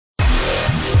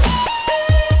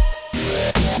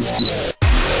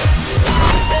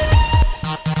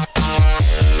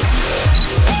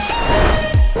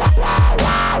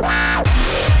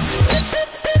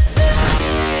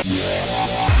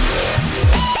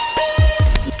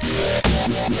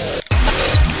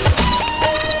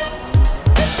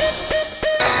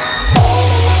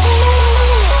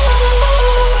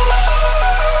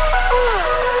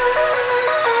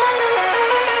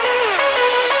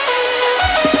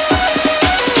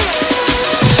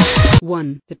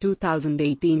1. The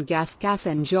 2018 Gas Gas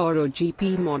Enduro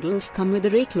GP models come with a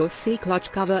Rekluse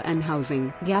clutch cover and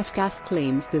housing. Gas Gas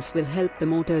claims this will help the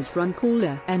motors run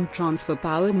cooler and transfer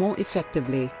power more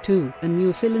effectively. 2. A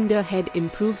new cylinder head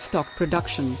improves stock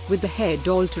production. With the head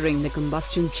altering the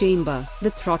combustion chamber,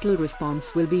 the throttle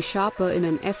response will be sharper in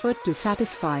an effort to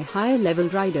satisfy higher-level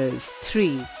riders.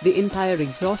 3. The entire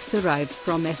exhaust arrives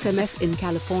from FMF in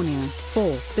California.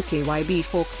 4. The KYB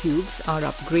fork tubes are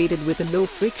upgraded with a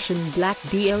low-friction black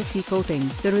DLC coating.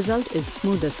 The result is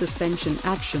smoother suspension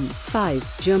action.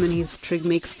 5. Germany's Trig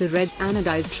makes the red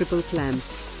anodized triple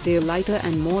clamps. They're lighter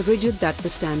and more rigid than the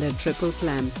standard triple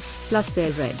clamps, plus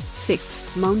they're red.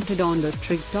 6. Mounted on the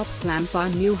Trig top clamp are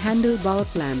new handlebar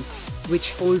clamps,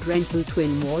 which hold rental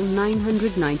twin-wall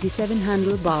 997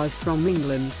 handlebars from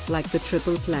England. Like the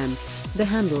triple clamps, the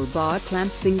handlebar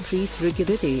clamps increase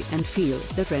rigidity and feel.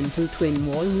 The rental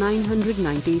twin-wall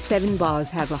 997 bars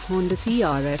have a Honda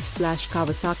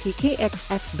CRF/Kawasaki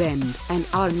KXF bend and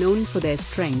are known for their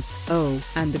strength.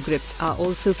 And the grips are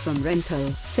also from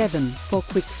rental. 7. For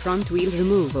quick front wheel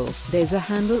removal, there's a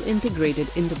handle integrated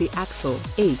into the axle.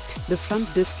 8. The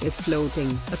front disc is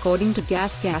floating. According to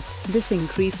Gas Gas, this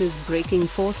increases braking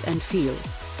force and feel.